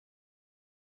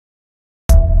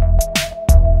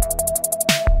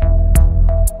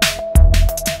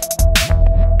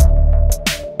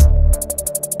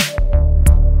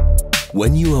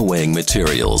When you are weighing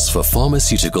materials for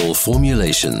pharmaceutical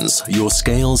formulations, your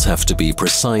scales have to be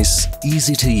precise,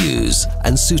 easy to use,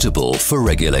 and suitable for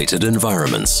regulated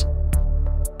environments.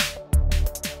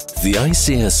 The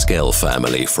ICS scale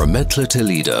family from METTLER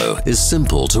Toledo is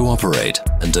simple to operate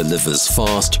and delivers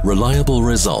fast, reliable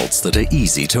results that are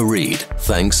easy to read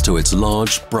thanks to its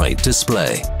large, bright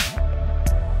display.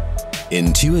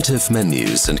 Intuitive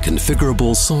menus and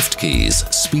configurable soft keys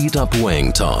speed up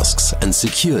weighing tasks and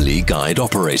securely guide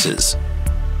operators.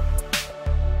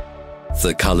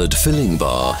 The colored filling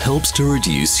bar helps to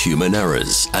reduce human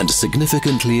errors and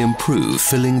significantly improve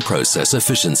filling process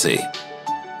efficiency.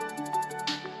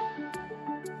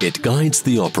 It guides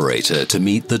the operator to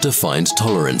meet the defined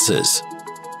tolerances.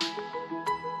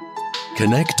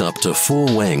 Connect up to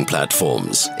 4 weighing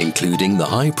platforms, including the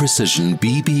high-precision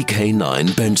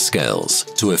BBK9 bench scales,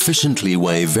 to efficiently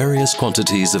weigh various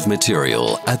quantities of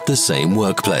material at the same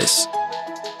workplace.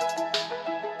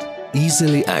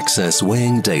 Easily access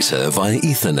weighing data via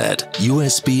Ethernet,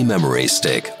 USB memory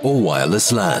stick, or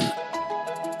wireless LAN.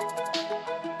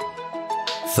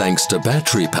 Thanks to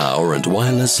battery power and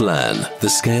wireless LAN, the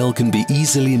scale can be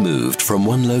easily moved from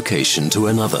one location to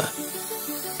another.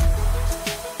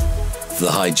 The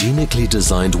hygienically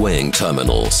designed weighing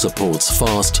terminal supports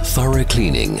fast, thorough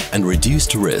cleaning and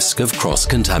reduced risk of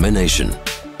cross-contamination.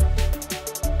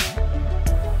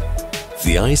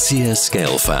 The ICS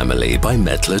scale family by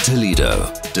METTLER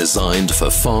Toledo, designed for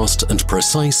fast and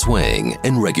precise weighing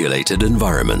in regulated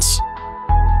environments.